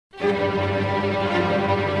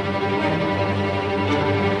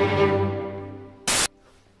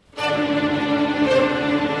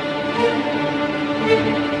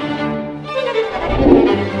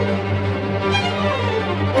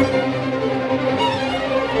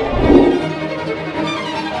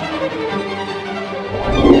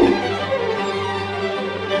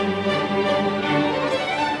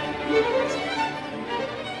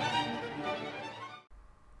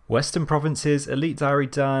Western Provinces Elite Diary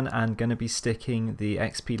done, and going to be sticking the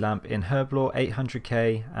XP lamp in Herblore,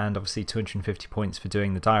 800k, and obviously 250 points for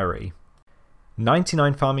doing the diary.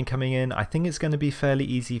 99 farming coming in. I think it's going to be fairly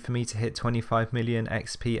easy for me to hit 25 million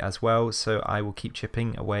XP as well, so I will keep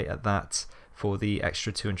chipping away at that for the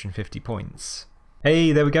extra 250 points.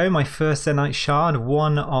 Hey, there we go, my first Zenite shard,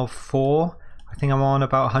 1 of 4. I think I'm on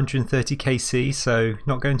about 130 KC, so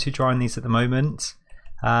not going too dry on these at the moment.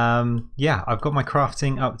 Yeah, I've got my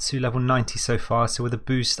crafting up to level 90 so far, so with a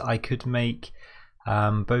boost I could make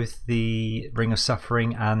both the Ring of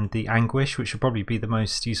Suffering and the Anguish, which would probably be the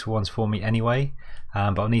most useful ones for me anyway,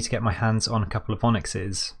 but I'll need to get my hands on a couple of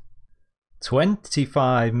Onyxes.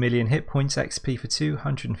 25 million hit points XP for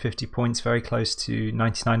 250 points, very close to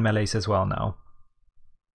 99 melees as well now.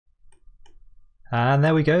 And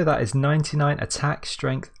there we go, that is 99 attack,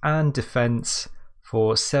 strength and defense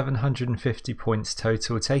for 750 points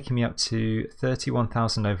total, taking me up to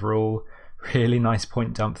 31,000 overall. Really nice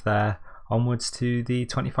point dump there. Onwards to the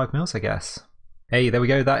 25 mils, I guess. Hey, there we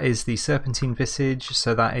go, that is the Serpentine Visage,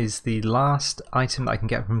 so that is the last item that I can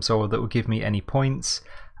get from Zora that will give me any points.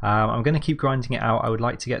 I'm going to keep grinding it out. I would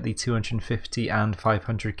like to get the 250 and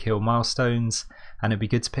 500 kill milestones, and it'd be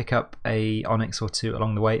good to pick up a Onyx or two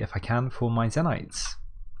along the way if I can for my Zenites.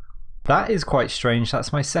 That is quite strange.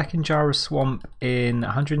 That's my second Jar of Swamp in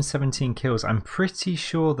 117 kills. I'm pretty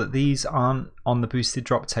sure that these aren't on the boosted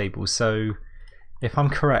drop table, so if I'm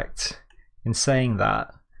correct in saying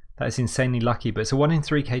that, that is insanely lucky, but it's a 1 in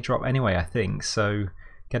 3k drop anyway, I think, so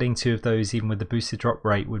getting 2 of those even with the boosted drop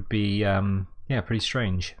rate would be yeah, pretty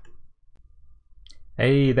strange.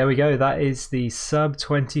 Hey, there we go, that is the sub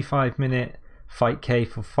 25 minute fight K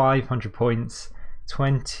for 500 points.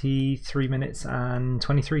 23 minutes and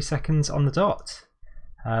 23 seconds on the dot.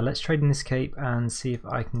 Let's trade in this cape and see if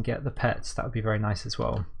I can get the pets. That would be very nice as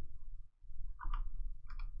well.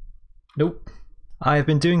 Nope. I've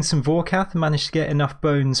been doing some Vorkath and managed to get enough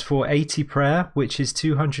bones for 80 prayer, which is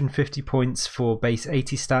 250 points for base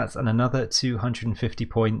 80 stats and another 250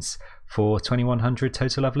 points for 2100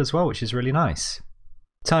 total level as well, which is really nice.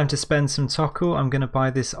 Time to spend some Tokkul. I'm going to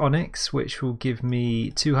buy this Onyx, which will give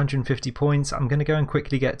me 250 points. I'm going to go and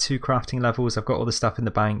quickly get 2 crafting levels. I've got all the stuff in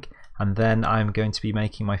the bank, and then I'm going to be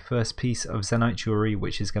making my first piece of Zenite jewelry,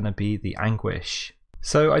 which is going to be the Anguish.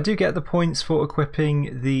 So I do get the points for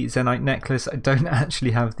equipping the Zenite necklace. I don't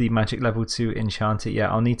actually have the magic level to enchant it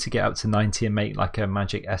yet. I'll need to get up to 90 and make like a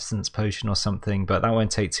magic essence potion or something, but that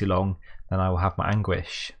won't take too long. Then I will have my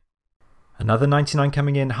Anguish. Another 99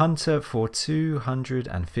 coming in, Hunter for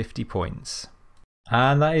 250 points.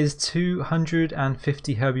 And that is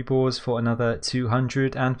 250 herbivores for another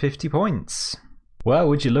 250 points. Well,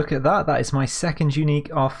 would you look at that? That is my second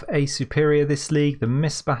unique off a superior this league, the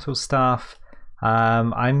Mist Battle Staff.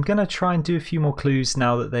 I'm going to try and do a few more clues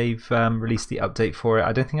now that they've released the update for it.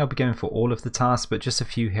 I don't think I'll be going for all of the tasks, but just a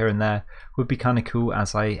few here and there would be kind of cool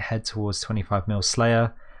as I head towards 25 mil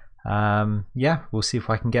Slayer. Yeah, we'll see if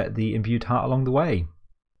I can get the Imbued Heart along the way.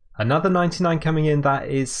 Another 99 coming in, that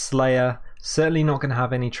is Slayer. Certainly not going to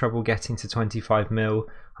have any trouble getting to 25 mil.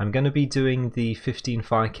 I'm going to be doing the 15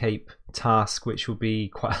 Fire Cape task, which will be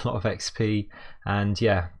quite a lot of XP, and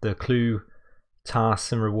yeah, the clue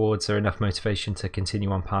tasks and rewards are enough motivation to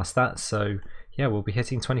continue on past that, so yeah, we'll be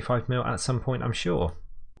hitting 25 mil at some point, I'm sure.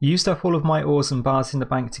 Used up all of my ores and bars in the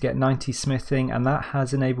bank to get 90 smithing, and that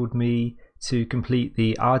has enabled me to complete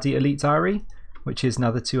the RD Elite Diary, which is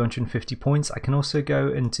another 250 points. I can also go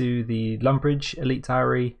and do the Lumbridge Elite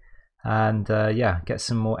Diary and yeah, get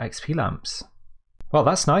some more XP lamps. Well,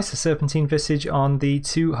 that's nice, a Serpentine Visage on the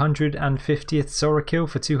 250th Zora kill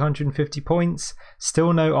for 250 points.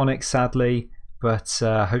 Still no Onyx sadly, but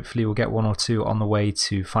hopefully we'll get 1 or 2 on the way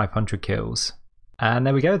to 500 kills. And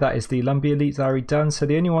there we go, that is the Lumbridge Elite Diary done. So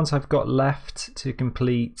the only ones I've got left to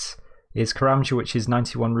complete is Karamja, which is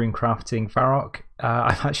 91 rune crafting, Varrock.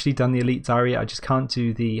 I've actually done the Elite Diary, I just can't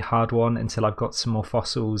do the hard one until I've got some more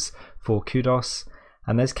fossils for Kudos.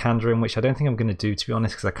 And there's Kandarin, which I don't think I'm going to do, to be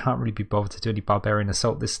honest, because I can't really be bothered to do any Barbarian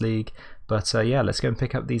Assault this league. But yeah, let's go and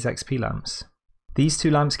pick up these XP lamps. These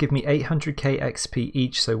 2 lamps give me 800k XP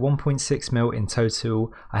each, so 1.6 mil in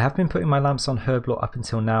total. I have been putting my lamps on Herblore up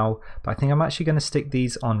until now, but I think I'm actually going to stick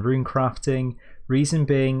these on rune crafting. Reason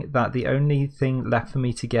being that the only thing left for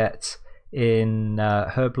me to get in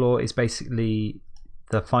Herblore is basically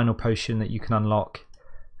the final potion that you can unlock,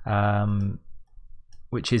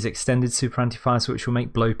 which is extended super anti-fire, which will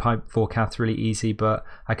make blowpipe Vorkath really easy, but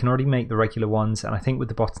I can already make the regular ones, and I think with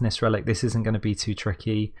the botanist relic this isn't going to be too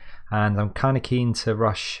tricky, and I'm kind of keen to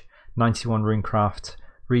rush 91 runecraft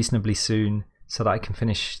reasonably soon so that I can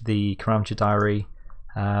finish the Karamja diary.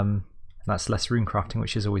 That's less runecrafting,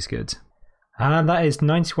 which is always good. And that is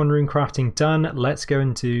 91 runecrafting done. Let's go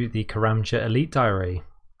and do the Karamja elite diary.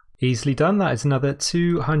 Easily done. That is another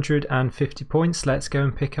 250 points. Let's go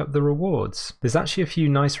and pick up the rewards. There's actually a few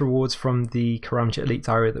nice rewards from the Karamja Elite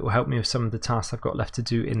Diary that will help me with some of the tasks I've got left to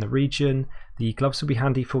do in the region. The gloves will be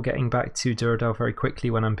handy for getting back to Duradel very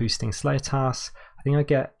quickly when I'm boosting Slayer tasks. I think I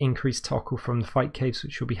get increased toggle from the fight caves,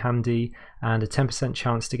 which will be handy, and a 10%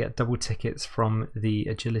 chance to get double tickets from the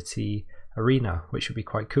agility arena, which will be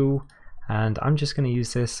quite cool. And I'm just going to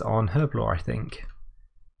use this on Herblore, I think.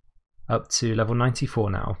 Up to level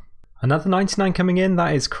 94 now. Another 99 coming in,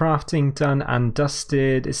 that is crafting done and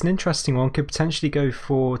dusted. It's an interesting one, could potentially go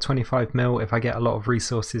for 25 mil if I get a lot of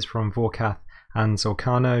resources from Vorkath and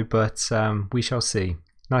Zorkano, but we shall see.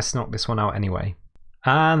 Nice to knock this one out anyway.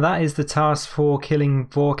 And that is the task for killing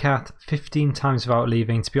Vorkath 15 times without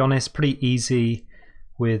leaving. To be honest, pretty easy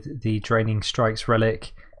with the Draining Strikes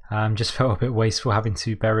relic. Just felt a bit wasteful having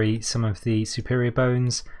to bury some of the superior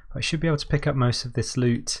bones. I should be able to pick up most of this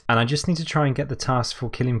loot, and I just need to try and get the task for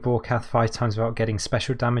killing Vorkath 5 times without getting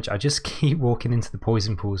special damage. I just keep walking into the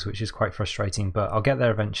poison pools, which is quite frustrating, but I'll get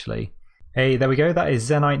there eventually. Hey, there we go, that is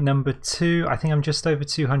Zenite number 2. I think I'm just over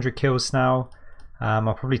 200 kills now.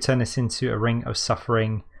 I'll probably turn this into a Ring of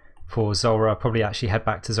Suffering for Zulrah. I'll probably actually head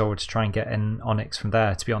back to Zulrah to try and get an Onyx from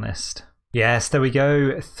there, to be honest. Yes, there we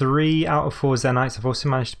go. 3 out of 4 Zenites. I've also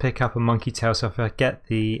managed to pick up a monkey tail, so if I get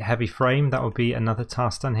the heavy frame, that will be another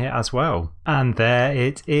task done here as well. And there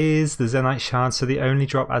it is, the Zenite shard. So the only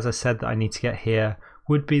drop, as I said, that I need to get here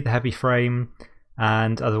would be the heavy frame,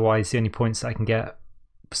 and otherwise the only points that I can get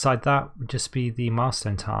beside that would just be the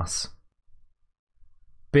milestone tasks.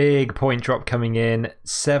 Big point drop coming in,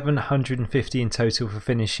 750 in total for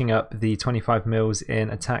finishing up the 25 mils in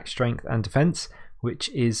attack, strength and defense, which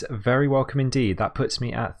is very welcome indeed. That puts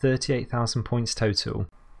me at 38,000 points total.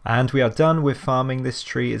 And we are done with farming. This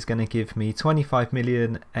tree is going to give me 25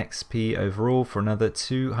 million XP overall for another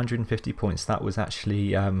 250 points. That was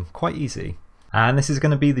actually quite easy. And this is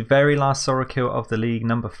going to be the very last Sora kill of the league,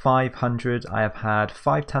 number 500. I have had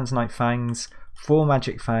 5 Tanzanite Fangs, 4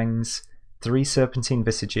 Magic Fangs, 3 Serpentine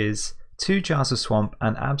Visages, 2 Jars of Swamp,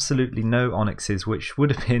 and absolutely no Onyxes, which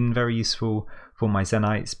would have been very useful for my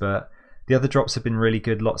Zenites, but the other drops have been really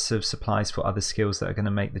good, lots of supplies for other skills that are going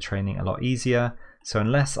to make the training a lot easier. So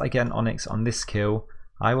unless I get an Onyx on this kill,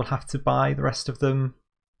 I will have to buy the rest of them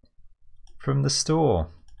from the store.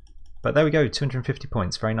 But there we go, 250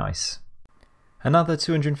 points, very nice. Another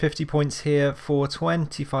 250 points here for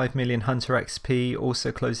 25 million Hunter XP,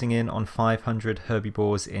 also closing in on 500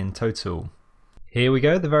 Herbivores in total. Here we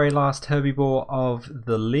go, the very last Herbivore of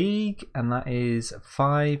the league, and that is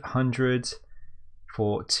 500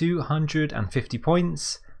 for 250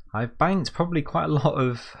 points. I've banked probably quite a lot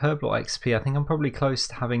of Herblore XP. I think I'm probably close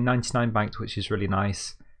to having 99 banked, which is really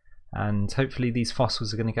nice. And hopefully these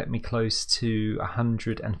fossils are going to get me close to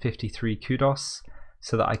 153 kudos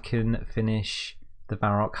so that I can finish the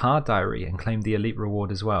Varrock Hard Diary and claim the elite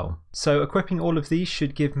reward as well. So equipping all of these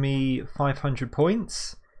should give me 500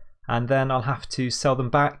 points, and then I'll have to sell them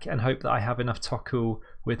back and hope that I have enough Tokkul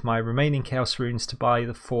with my remaining Chaos Runes to buy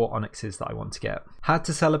the 4 Onyxes that I want to get. Had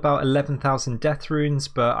to sell about 11,000 Death Runes,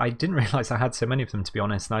 but I didn't realise I had so many of them, to be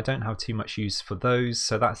honest, and I don't have too much use for those,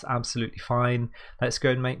 so that's absolutely fine. Let's go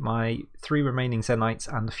and make my 3 remaining Zenites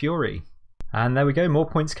and the Fury. And there we go, more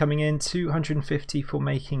points coming in, 250 for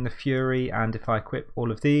making the Fury, and if I equip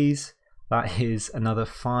all of these, that is another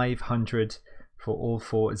 500 for all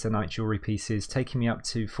 4 Zenite jewelry pieces, taking me up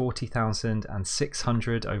to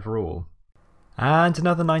 40,600 overall. And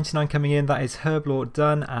another 99 coming in, that is Herblore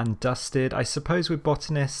done and dusted. I suppose with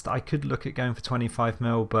Botanist I could look at going for 25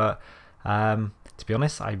 mil, but to be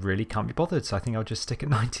honest I really can't be bothered, so I think I'll just stick at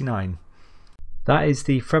 99. That is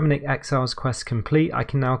the Fremenic Exiles quest complete. I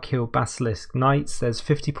can now kill Basilisk Knights. There's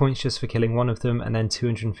 50 points just for killing one of them, and then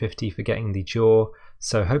 250 for getting the jaw,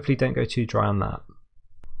 so hopefully don't go too dry on that.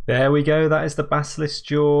 There we go, that is the Basilisk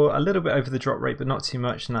Jaw, a little bit over the drop rate but not too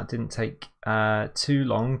much, and that didn't take too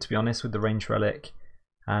long, to be honest, with the range relic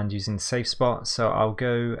and using the safe spot. So I'll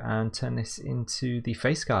go and turn this into the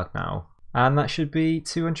face guard now, and that should be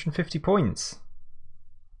 250 points.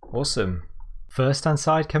 Awesome. First hand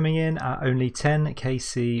side coming in at only 10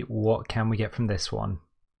 KC. What can we get from this one?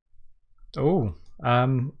 Oh,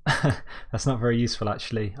 that's not very useful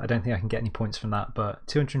actually. I don't think I can get any points from that, but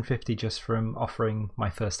 250 just from offering my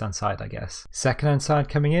first hand side, I guess. Second hand side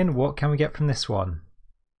coming in. What can we get from this one?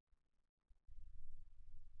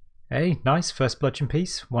 Hey, nice, first bludgeon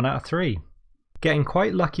piece, 1 out of 3. Getting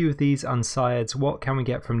quite lucky with these unsireds. What can we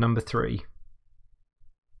get from number 3?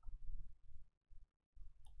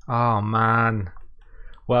 Oh man.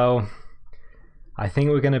 Well, I think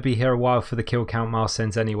we're going to be here a while for the kill count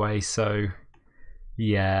milestones anyway, so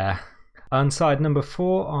yeah. Unsired number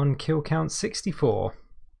 4 on kill count 64.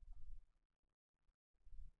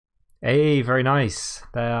 Hey, very nice.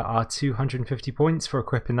 There are 250 points for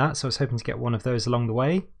equipping that, so I was hoping to get one of those along the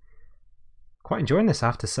way. Quite enjoying this, I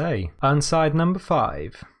have to say. Unsired number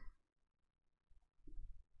 5.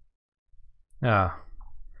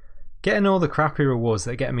 Getting all the crappy rewards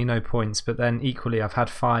that are getting me no points, but then equally I've had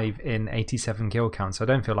 5 in 87 kill counts, so I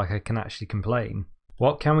don't feel like I can actually complain.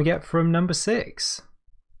 What can we get from number 6?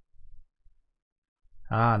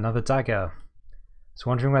 Another dagger. So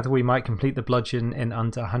wondering whether we might complete the bludgeon in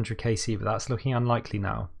under 100 KC, but that's looking unlikely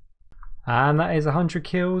now. And that is 100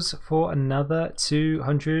 kills for another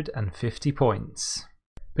 250 points.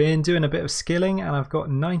 Been doing a bit of skilling and I've got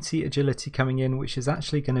 90 agility coming in, which is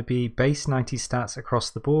actually going to be base 90 stats across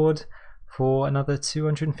the board for another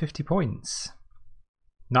 250 points.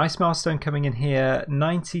 Nice milestone coming in here,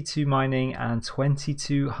 92 mining and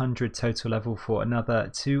 2200 total level for another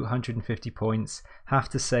 250 points. Have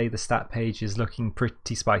to say the stat page is looking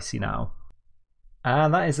pretty spicy now.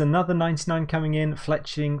 And that is another 99 coming in,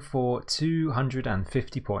 fletching for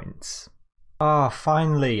 250 points.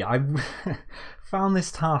 Finally! I found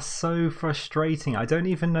this task so frustrating. I don't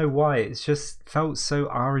even know why. It's just felt so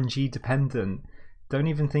RNG dependent. Don't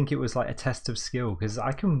even think it was like a test of skill, because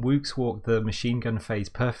I can Wooks walk the machine gun phase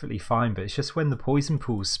perfectly fine, but it's just when the poison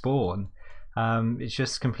pools spawn, it's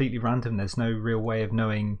just completely random. There's no real way of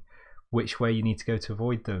knowing which way you need to go to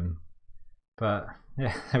avoid them. But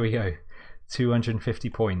yeah, there we go. 250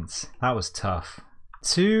 points. That was tough.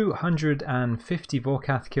 250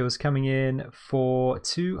 Vorkath kills coming in for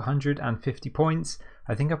 250 points.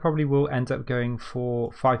 I think I probably will end up going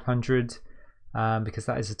for 500 because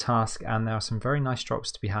that is a task and there are some very nice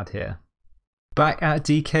drops to be had here. Back at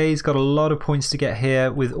DK's, got a lot of points to get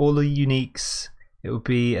here. With all the uniques, it will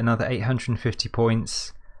be another 850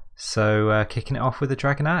 points. So kicking it off with a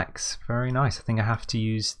Dragon Axe. Very nice. I think I have to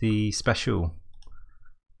use the special.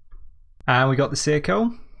 And we got the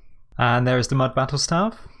Circle. And there is the Mud Battle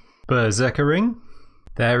Staff. Berserker Ring.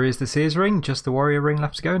 There is the Seers Ring. Just the Warrior Ring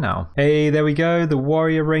left to go now. Hey, there we go. The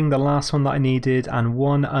Warrior Ring, the last one that I needed. And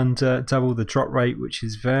one under double the drop rate, which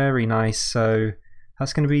is very nice. So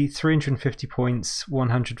that's going to be 350 points,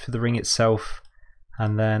 100 for the ring itself.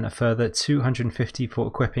 And then a further 250 for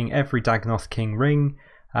equipping every Dagonoth King ring.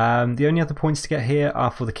 The only other points to get here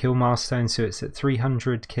are for the kill milestone. So it's at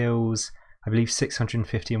 300 kills. I believe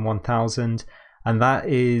 650 and 1000, and that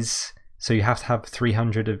is, so you have to have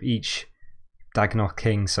 300 of each Dagonoth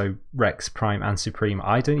King, so Rex, Prime and Supreme.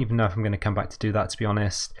 I don't even know if I'm going to come back to do that, to be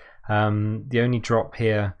honest. The only drop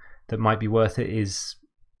here that might be worth it is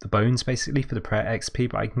the bones, basically, for the prayer XP,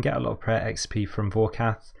 but I can get a lot of prayer XP from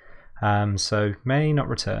Vorkath, so may not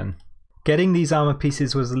return. Getting these armor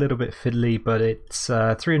pieces was a little bit fiddly, but it's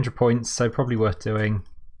 300 points, so probably worth doing.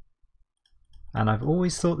 And I've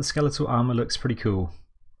always thought the skeletal armor looks pretty cool.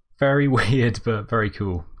 Very weird, but very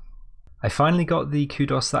cool. I finally got the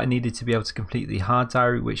kudos that I needed to be able to complete the hard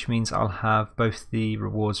diary, which means I'll have both the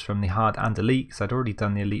rewards from the hard and elite, because I'd already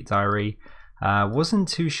done the elite diary. Wasn't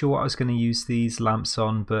too sure what I was going to use these lamps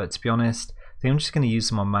on, but to be honest, I think I'm just going to use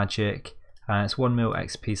them on magic. It's 1 mil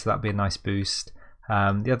XP, so that'd be a nice boost.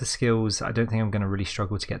 The other skills, I don't think I'm going to really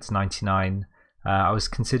struggle to get to 99. I was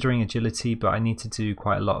considering agility, but I need to do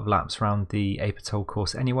quite a lot of laps around the Apatoll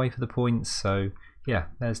course anyway for the points, so yeah,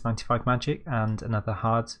 there's 95 magic and another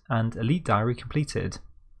hard and elite diary completed.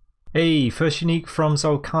 Hey, first unique from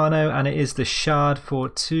Zolcano, and it is the Shard for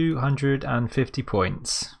 250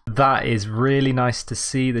 points. That is really nice to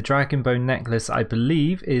see. The Dragon Bone Necklace, I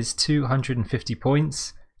believe, is 250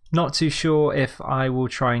 points. Not too sure if I will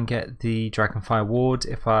try and get the Dragonfire Ward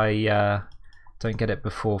if I don't get it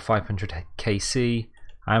before 500 KC.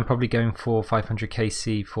 I am probably going for 500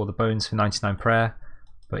 KC for the bones for 99 prayer,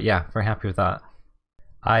 but yeah, very happy with that.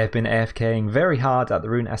 I have been AFKing very hard at the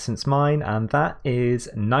Rune Essence mine, and that is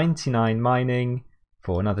 99 mining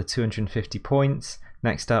for another 250 points.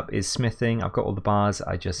 Next up is smithing. I've got all the bars,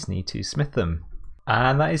 I just need to smith them.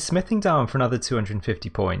 And that is smithing down for another 250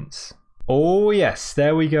 points. Oh yes,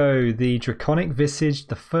 there we go. The Draconic Visage,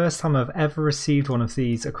 the first time I've ever received one of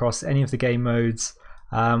these across any of the game modes.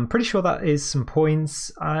 Pretty sure that is some points.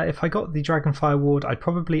 If I got the Dragonfly Award, I'd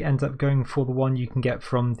probably end up going for the one you can get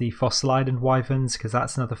from the Fossil Island Wyverns, because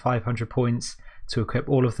that's another 500 points to equip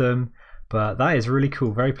all of them. But that is really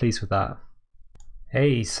cool, very pleased with that.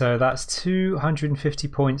 Hey, so that's 250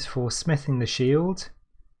 points for smithing the shield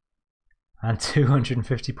and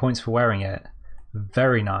 250 points for wearing it.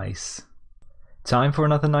 Very nice. Time for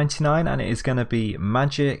another 99, and it is going to be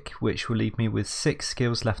Magic, which will leave me with 6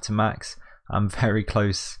 skills left to max. I'm very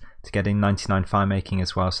close to getting 99 fire making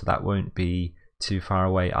as well, so that won't be too far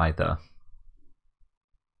away either.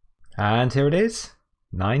 And here it is,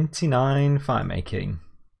 99 fire making.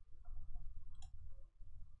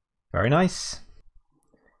 Very nice.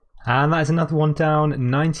 And that is another one down,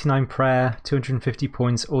 99 prayer, 250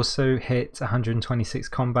 points, also hit 126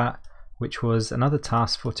 combat, which was another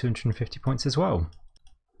task for 250 points as well.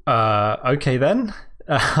 Okay then,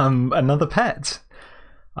 another pet.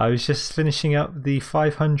 I was just finishing up the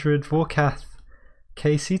 500 Vorkath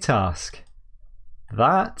KC task.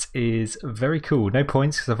 That is very cool. No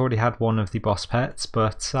points because I've already had one of the boss pets,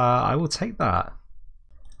 but I will take that.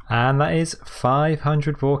 And that is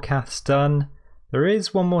 500 Vorkaths done. There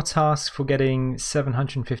is one more task for getting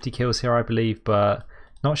 750 kills here, I believe, but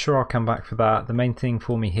not sure I'll come back for that. The main thing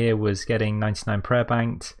for me here was getting 99 prayer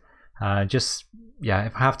banked. Yeah,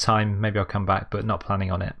 if I have time, maybe I'll come back, but not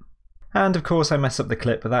planning on it. And of course I messed up the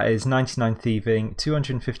clip, but that is 99 thieving,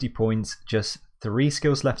 250 points, just 3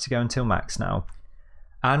 skills left to go until max now.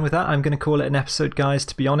 And with that, I'm going to call it an episode, guys.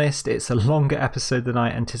 To be honest, it's a longer episode than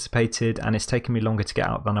I anticipated, and it's taken me longer to get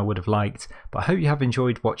out than I would have liked. But I hope you have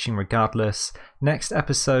enjoyed watching regardless. Next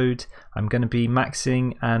episode, I'm going to be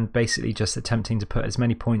maxing and basically just attempting to put as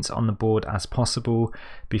many points on the board as possible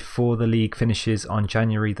before the league finishes on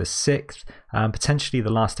January the 6th. Potentially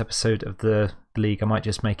the last episode of the league. I might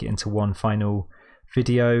just make it into one final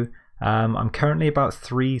video. I'm currently about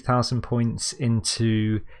 3,000 points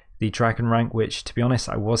into the Dragon rank, which to be honest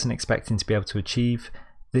I wasn't expecting to be able to achieve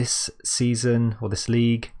this season or this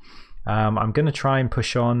league. I'm going to try and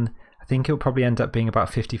push on. I think it'll probably end up being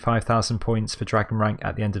about 55,000 points for Dragon rank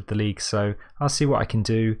at the end of the league, so I'll see what I can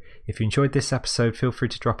do. If you enjoyed this episode, feel free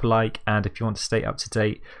to drop a like, and if you want to stay up to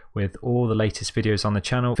date with all the latest videos on the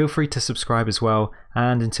channel, feel free to subscribe as well.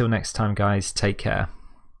 And until next time guys, take care.